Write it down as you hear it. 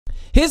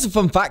Here's a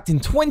fun fact: in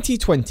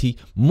 2020,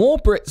 more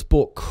Brits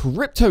bought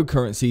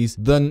cryptocurrencies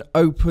than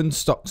open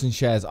stocks and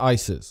shares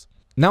ISAs.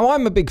 Now,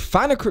 I'm a big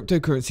fan of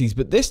cryptocurrencies,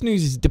 but this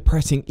news is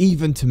depressing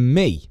even to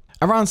me.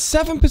 Around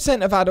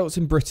 7% of adults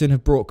in Britain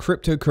have bought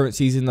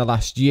cryptocurrencies in the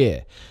last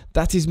year.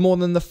 That is more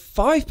than the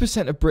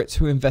 5% of Brits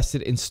who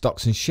invested in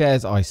stocks and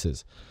shares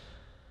ISAs.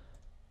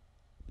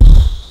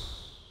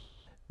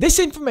 This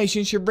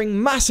information should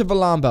ring massive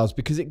alarm bells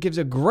because it gives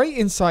a great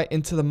insight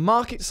into the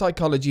market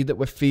psychology that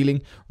we're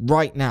feeling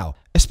right now,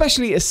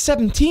 especially as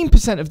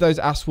 17% of those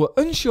asked were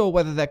unsure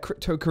whether their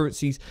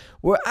cryptocurrencies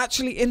were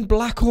actually in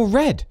black or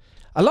red.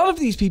 A lot of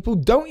these people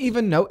don't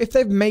even know if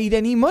they've made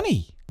any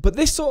money. But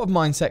this sort of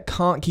mindset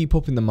can't keep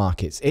up in the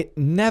markets. It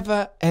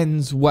never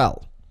ends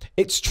well.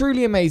 It's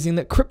truly amazing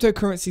that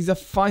cryptocurrencies are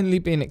finally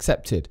being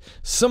accepted.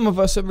 Some of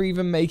us are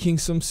even making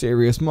some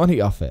serious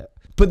money off it.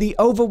 But the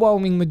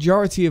overwhelming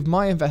majority of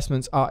my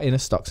investments are in a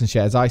stocks and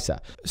shares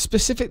ISA.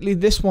 Specifically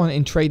this one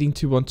in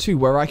Trading212,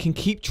 where I can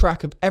keep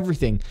track of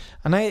everything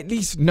and I at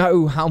least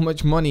know how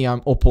much money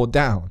I'm up or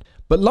down.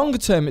 But longer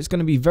term, it's going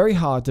to be very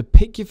hard to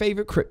pick your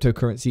favorite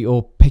cryptocurrency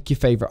or pick your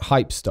favorite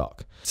hype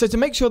stock. So to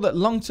make sure that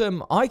long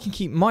term I can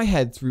keep my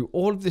head through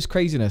all of this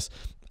craziness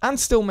and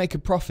still make a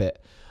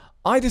profit,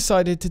 I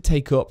decided to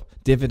take up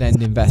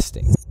dividend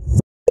investing.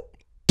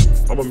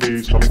 I'm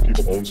amazed how many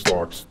people own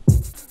stocks.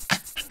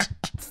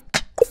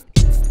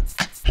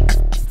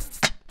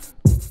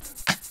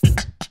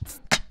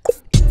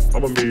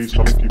 I'm amazed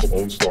how many people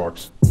own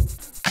stocks.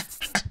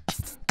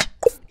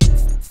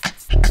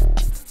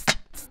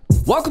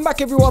 Welcome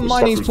back everyone,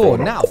 my name's Paul.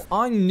 Now,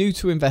 I'm new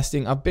to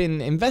investing. I've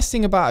been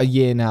investing about a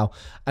year now,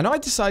 and I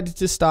decided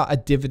to start a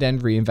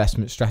dividend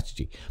reinvestment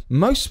strategy,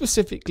 most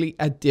specifically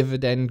a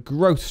dividend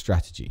growth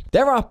strategy.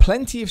 There are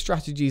plenty of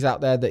strategies out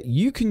there that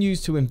you can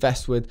use to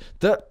invest with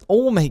that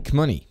all make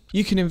money.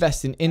 You can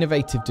invest in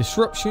innovative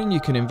disruption, you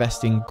can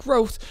invest in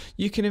growth,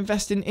 you can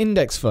invest in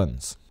index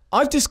funds.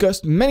 I've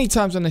discussed many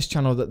times on this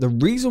channel that the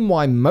reason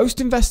why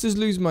most investors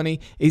lose money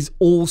is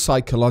all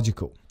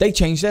psychological. They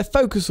change their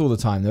focus all the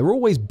time. They're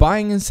always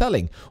buying and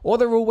selling, or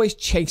they're always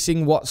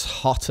chasing what's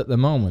hot at the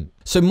moment.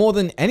 So more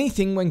than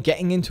anything when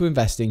getting into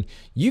investing,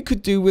 you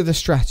could do with a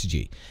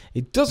strategy.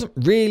 It doesn't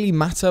really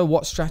matter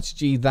what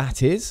strategy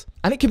that is.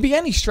 And it can be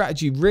any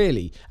strategy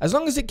really, as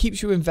long as it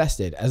keeps you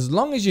invested, as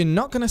long as you're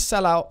not going to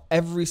sell out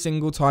every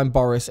single time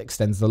Boris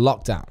extends the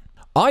lockdown.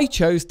 I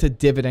chose to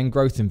dividend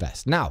growth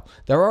invest. Now,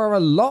 there are a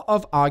lot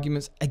of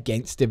arguments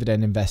against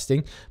dividend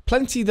investing,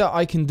 plenty that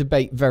I can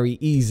debate very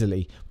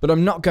easily, but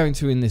I'm not going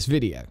to in this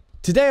video.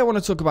 Today, I want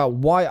to talk about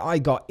why I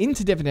got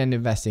into dividend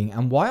investing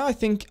and why I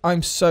think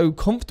I'm so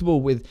comfortable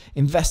with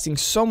investing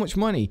so much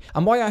money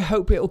and why I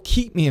hope it'll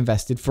keep me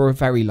invested for a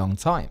very long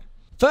time.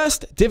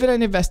 First,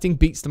 dividend investing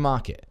beats the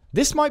market.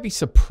 This might be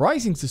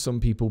surprising to some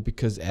people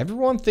because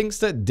everyone thinks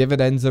that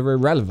dividends are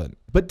irrelevant.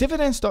 But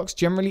dividend stocks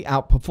generally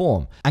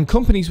outperform, and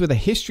companies with a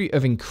history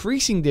of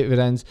increasing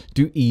dividends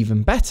do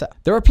even better.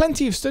 There are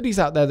plenty of studies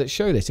out there that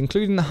show this,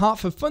 including the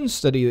Hartford Funds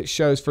study that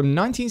shows from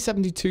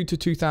 1972 to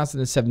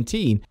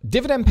 2017,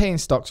 dividend-paying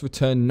stocks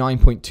returned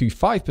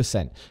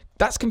 9.25%.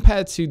 That's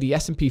compared to the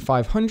S&P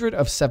 500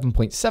 of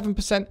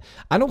 7.7%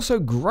 and also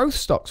growth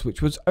stocks, which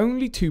was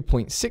only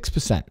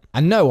 2.6%.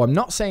 And no, I'm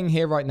not saying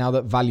here right now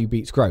that value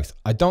beats growth.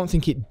 I don't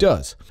think it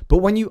does. But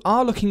when you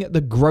are looking at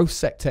the growth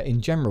sector in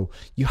general,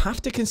 you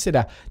have to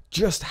consider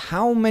just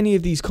how many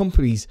of these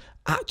companies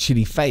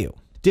actually fail.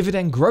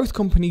 Dividend growth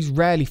companies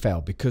rarely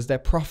fail because they're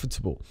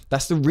profitable.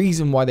 That's the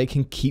reason why they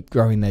can keep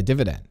growing their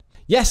dividend.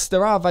 Yes,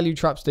 there are value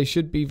traps. They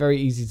should be very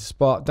easy to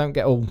spot. Don't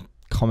get all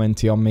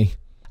commenty on me.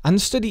 And the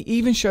study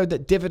even showed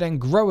that dividend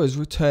growers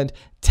returned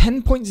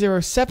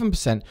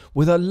 10.07%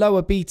 with a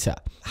lower beta.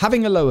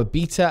 Having a lower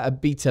beta, a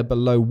beta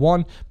below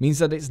 1, means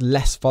that it's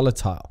less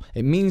volatile.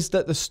 It means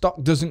that the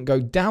stock doesn't go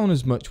down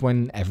as much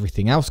when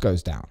everything else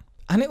goes down.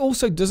 And it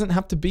also doesn't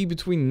have to be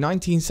between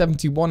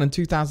 1971 and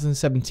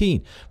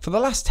 2017. For the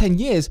last 10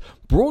 years,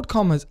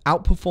 Broadcom has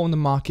outperformed the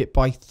market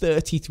by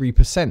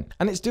 33%.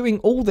 And it's doing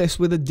all this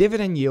with a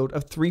dividend yield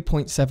of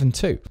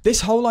 3.72.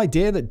 This whole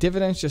idea that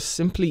dividends just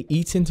simply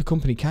eat into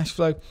company cash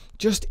flow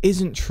just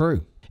isn't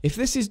true. If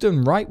this is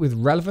done right with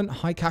relevant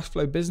high cash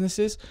flow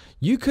businesses,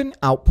 you can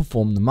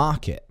outperform the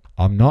market.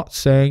 I'm not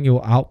saying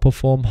you'll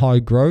outperform high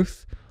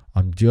growth.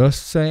 I'm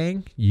just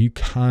saying you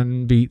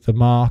can beat the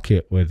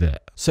market with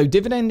it. So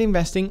dividend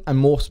investing, and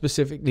more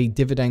specifically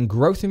dividend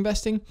growth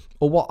investing,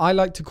 or what I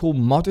like to call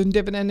modern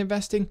dividend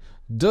investing,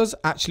 does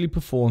actually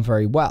perform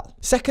very well.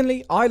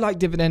 Secondly, I like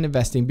dividend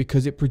investing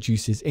because it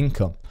produces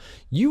income.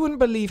 You wouldn't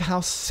believe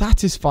how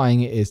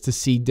satisfying it is to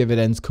see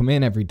dividends come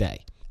in every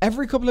day.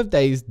 Every couple of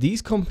days,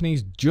 these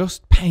companies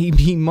just pay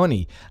me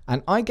money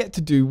and I get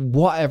to do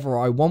whatever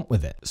I want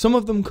with it. Some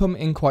of them come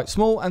in quite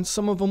small and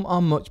some of them are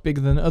much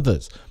bigger than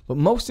others. But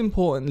most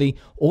importantly,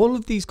 all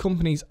of these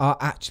companies are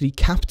actually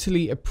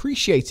capitally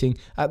appreciating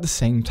at the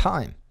same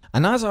time.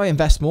 And as I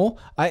invest more,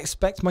 I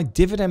expect my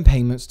dividend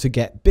payments to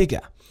get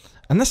bigger.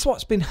 And that's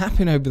what's been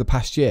happening over the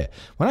past year.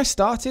 When I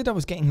started, I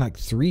was getting like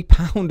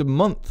 £3 a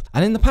month.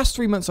 And in the past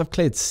 3 months, I've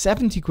cleared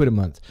 70 quid a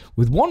month,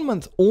 with 1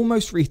 month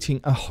almost reaching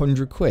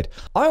 100 quid.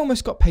 I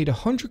almost got paid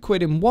 100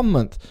 quid in 1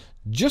 month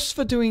just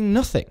for doing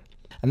nothing.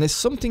 And there's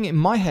something in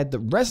my head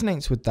that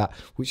resonates with that,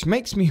 which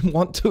makes me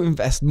want to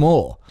invest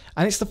more.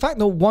 And it's the fact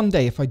that one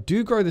day, if I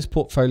do grow this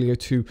portfolio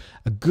to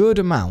a good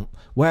amount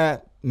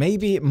where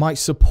maybe it might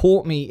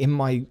support me in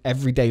my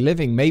everyday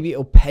living, maybe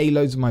it'll pay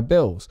loads of my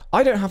bills,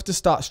 I don't have to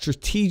start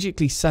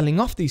strategically selling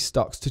off these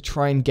stocks to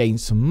try and gain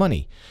some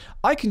money.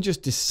 I can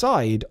just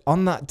decide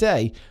on that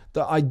day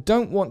that I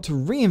don't want to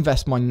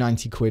reinvest my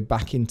 90 quid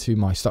back into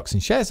my stocks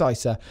and shares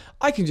ISA.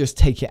 I can just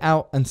take it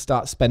out and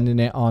start spending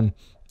it on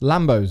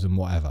Lambos and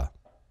whatever.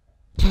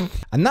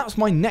 And that's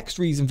my next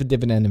reason for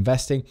dividend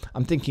investing.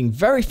 I'm thinking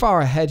very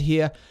far ahead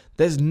here.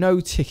 There's no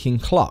ticking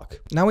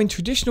clock. Now, in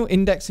traditional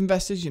index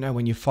investors,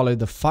 when you follow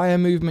the FIRE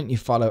movement, you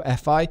follow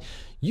FI,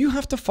 you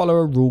have to follow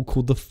a rule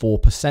called the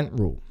 4%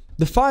 rule.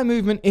 The FIRE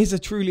movement is a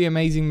truly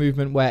amazing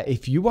movement where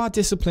if you are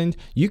disciplined,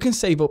 you can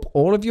save up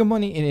all of your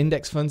money in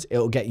index funds.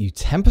 It'll get you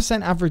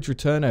 10% average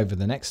return over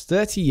the next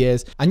 30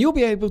 years, and you'll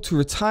be able to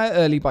retire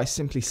early by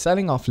simply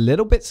selling off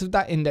little bits of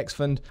that index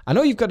fund. And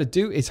all you've got to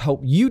do is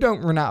hope you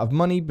don't run out of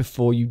money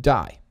before you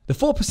die. The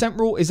 4%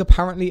 rule is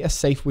apparently a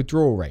safe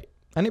withdrawal rate.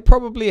 And it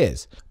probably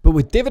is. But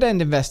with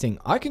dividend investing,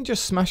 I can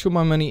just smash all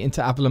my money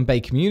into Avalon Bay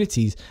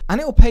communities and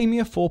it will pay me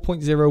a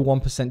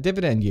 4.01%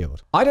 dividend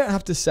yield. I don't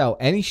have to sell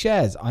any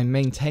shares. I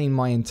maintain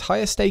my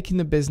entire stake in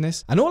the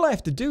business, and all I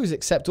have to do is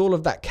accept all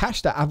of that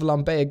cash that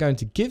Avalon Bay are going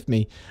to give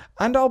me,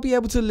 and I'll be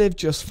able to live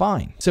just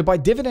fine. So by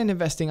dividend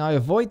investing, I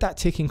avoid that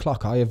ticking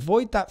clock. I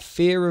avoid that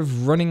fear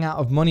of running out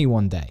of money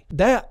one day.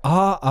 There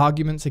are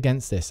arguments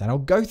against this, and I'll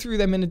go through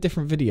them in a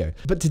different video.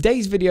 But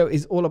today's video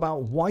is all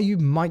about why you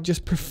might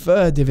just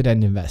prefer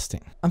dividend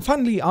investing. And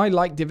finally, I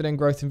like dividend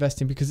growth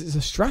investing because it's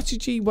a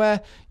strategy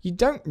where you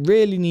don't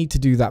really need to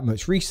do that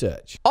much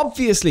research.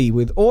 Obviously,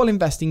 with all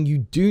investing, you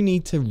do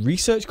need to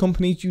research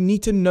companies. You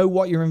need to know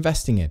what you're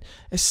investing in,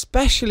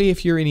 especially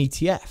if you're in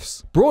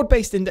ETFs.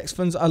 Broad-based index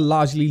funds are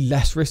largely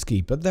less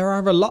risky, but there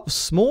are a lot of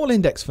small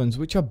index funds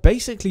which are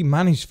basically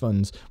managed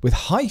funds with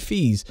high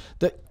fees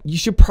that you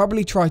should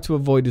probably try to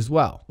avoid as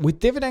well. With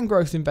dividend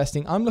growth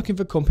investing, I'm looking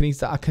for companies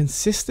that are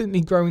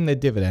consistently growing their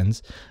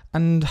dividends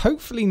and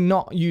hopefully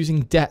not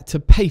using debt to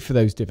pay for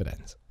those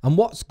dividends. And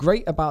what's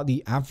great about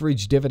the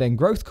average dividend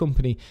growth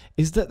company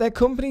is that they're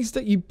companies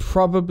that you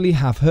probably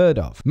have heard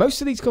of.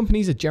 Most of these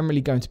companies are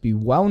generally going to be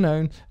well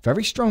known,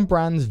 very strong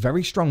brands,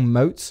 very strong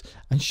moats,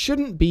 and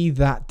shouldn't be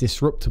that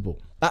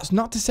disruptable. That's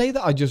not to say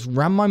that I just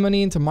ram my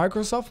money into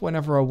Microsoft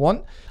whenever I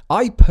want.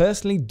 I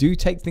personally do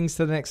take things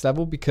to the next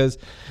level because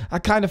I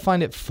kind of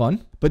find it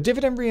fun. But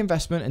dividend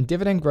reinvestment and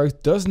dividend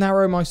growth does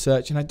narrow my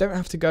search, and I don't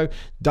have to go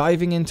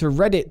diving into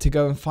Reddit to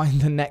go and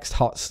find the next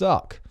hot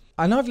stock.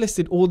 And I've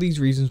listed all these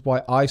reasons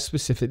why I've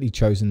specifically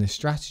chosen this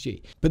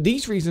strategy. But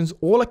these reasons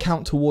all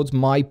account towards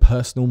my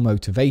personal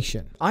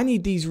motivation. I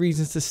need these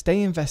reasons to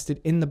stay invested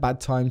in the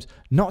bad times,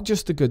 not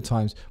just the good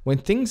times. When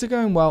things are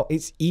going well,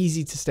 it's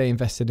easy to stay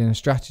invested in a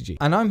strategy.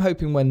 And I'm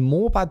hoping when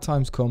more bad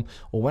times come,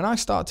 or when I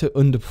start to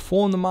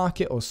underperform the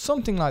market or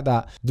something like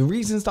that, the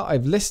reasons that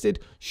I've listed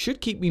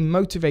should keep me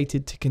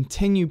motivated to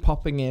continue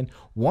popping in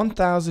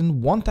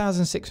 £1,000,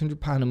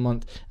 £1,600 a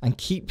month and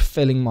keep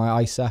filling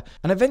my ISA.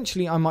 And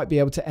eventually I might be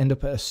able to end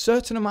up at a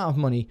certain amount of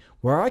money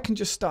where I can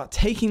just start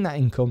taking that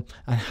income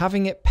and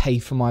having it pay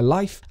for my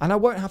life, and I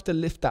won't have to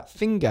lift that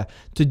finger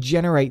to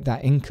generate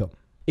that income.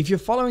 If you're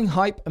following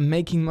hype and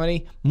making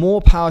money,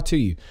 more power to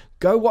you.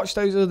 Go watch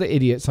those other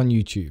idiots on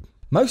YouTube.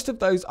 Most of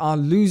those are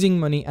losing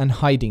money and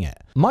hiding it.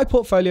 My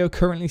portfolio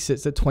currently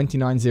sits at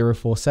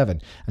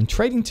 29,047, and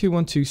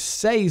Trading212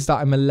 says that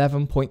I'm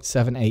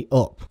 11.78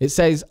 up. It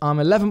says I'm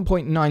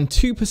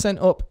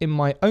 11.92% up in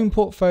my own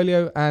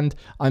portfolio, and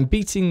I'm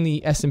beating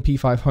the S&P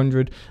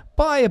 500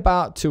 by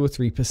about 2 or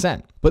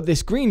 3%. But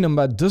this green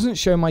number doesn't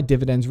show my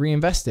dividends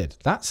reinvested.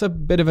 That's a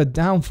bit of a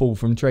downfall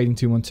from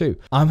Trading212.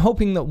 I'm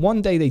hoping that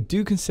one day they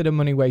do consider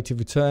money weighted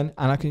return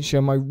and I can show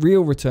my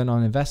real return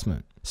on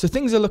investment. So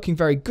things are looking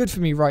very good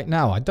for me right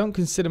now. I don't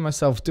consider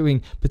myself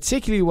doing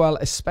particularly well,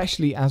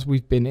 especially as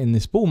we've been in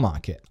this bull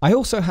market. I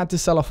also had to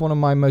sell off one of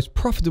my most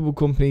profitable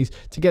companies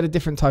to get a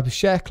different type of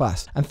share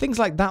class, and things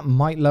like that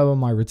might lower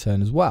my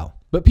return as well.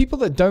 But people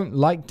that don't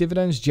like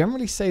dividends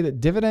generally say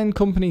that dividend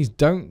companies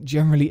don't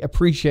generally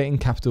appreciate in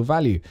capital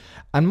value.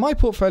 And my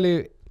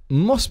portfolio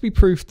must be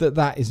proof that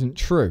that isn't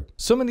true.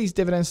 Some of these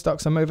dividend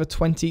stocks I'm over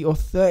 20 or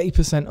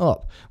 30%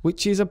 up,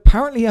 which is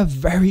apparently a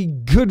very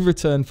good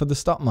return for the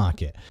stock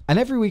market. And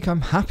every week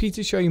I'm happy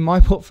to show you my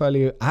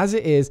portfolio as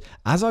it is,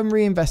 as I'm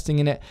reinvesting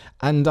in it,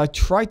 and I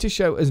try to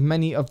show as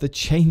many of the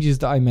changes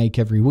that I make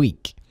every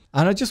week.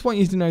 And I just want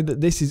you to know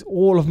that this is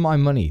all of my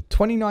money.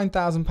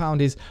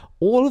 £29,000 is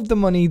all of the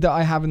money that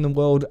I have in the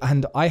world,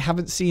 and I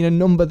haven't seen a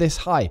number this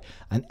high.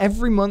 And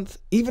every month,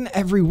 even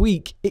every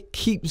week, it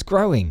keeps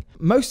growing.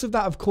 Most of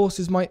that, of course,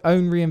 is my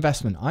own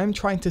reinvestment. I'm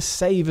trying to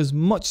save as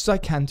much as I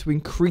can to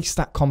increase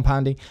that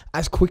compounding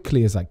as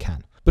quickly as I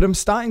can. But but I'm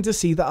starting to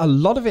see that a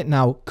lot of it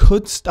now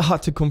could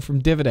start to come from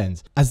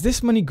dividends. As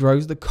this money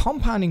grows, the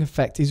compounding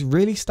effect is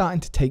really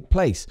starting to take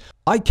place.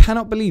 I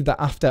cannot believe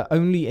that after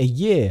only a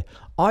year,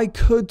 I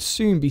could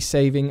soon be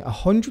saving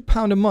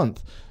 £100 a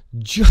month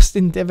just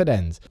in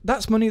dividends.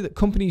 That's money that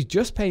companies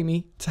just pay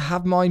me to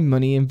have my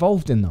money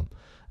involved in them.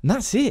 And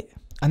that's it.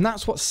 And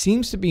that's what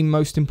seems to be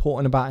most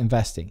important about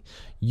investing.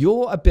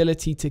 Your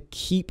ability to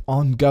keep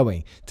on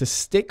going, to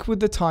stick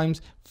with the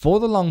times for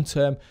the long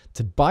term,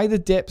 to buy the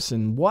dips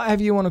and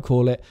whatever you want to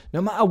call it,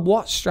 no matter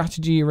what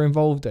strategy you're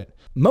involved in.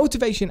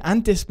 Motivation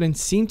and discipline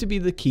seem to be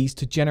the keys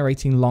to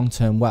generating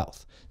long-term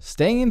wealth.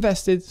 Staying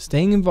invested,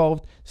 staying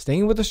involved,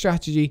 staying with a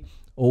strategy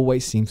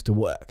always seems to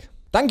work.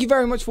 Thank you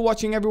very much for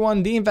watching,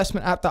 everyone. The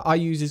investment app that I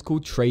use is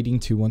called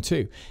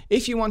Trading212.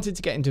 If you wanted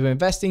to get into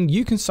investing,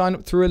 you can sign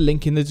up through a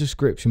link in the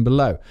description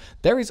below.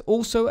 There is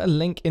also a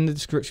link in the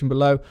description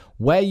below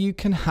where you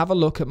can have a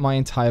look at my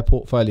entire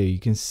portfolio. You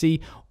can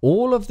see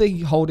all of the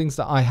holdings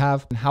that I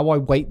have and how I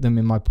weight them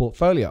in my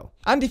portfolio.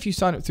 And if you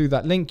sign up through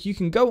that link, you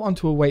can go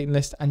onto a waiting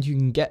list and you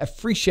can get a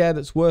free share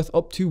that's worth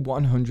up to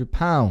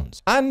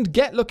 £100. And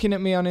get looking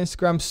at me on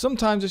Instagram.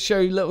 Sometimes I show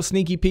you little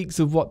sneaky peeks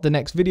of what the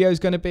next video is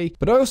going to be,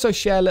 but I also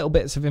share little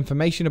bits of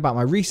information about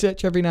my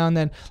research every now and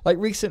then. Like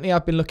recently,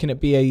 I've been looking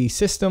at BAE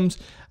Systems.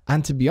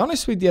 And to be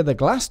honest with you, the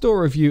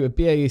Glassdoor review of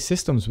BAE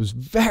Systems was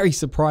very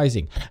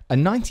surprising. A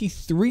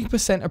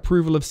 93%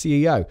 approval of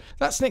CEO.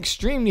 That's an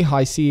extremely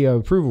high CEO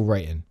approval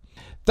rating.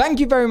 Thank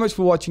you very much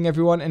for watching,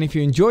 everyone. And if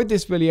you enjoyed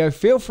this video,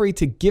 feel free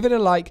to give it a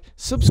like,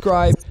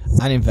 subscribe,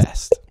 and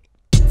invest.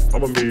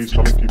 I'm amazed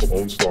how many people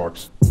own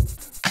stocks.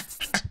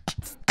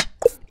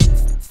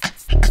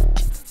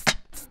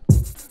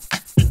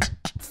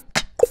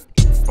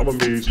 I'm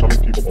amazed how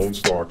many people own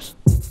stocks.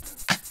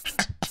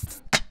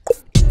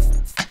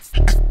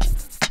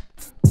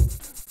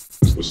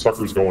 The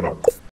sucker's going up.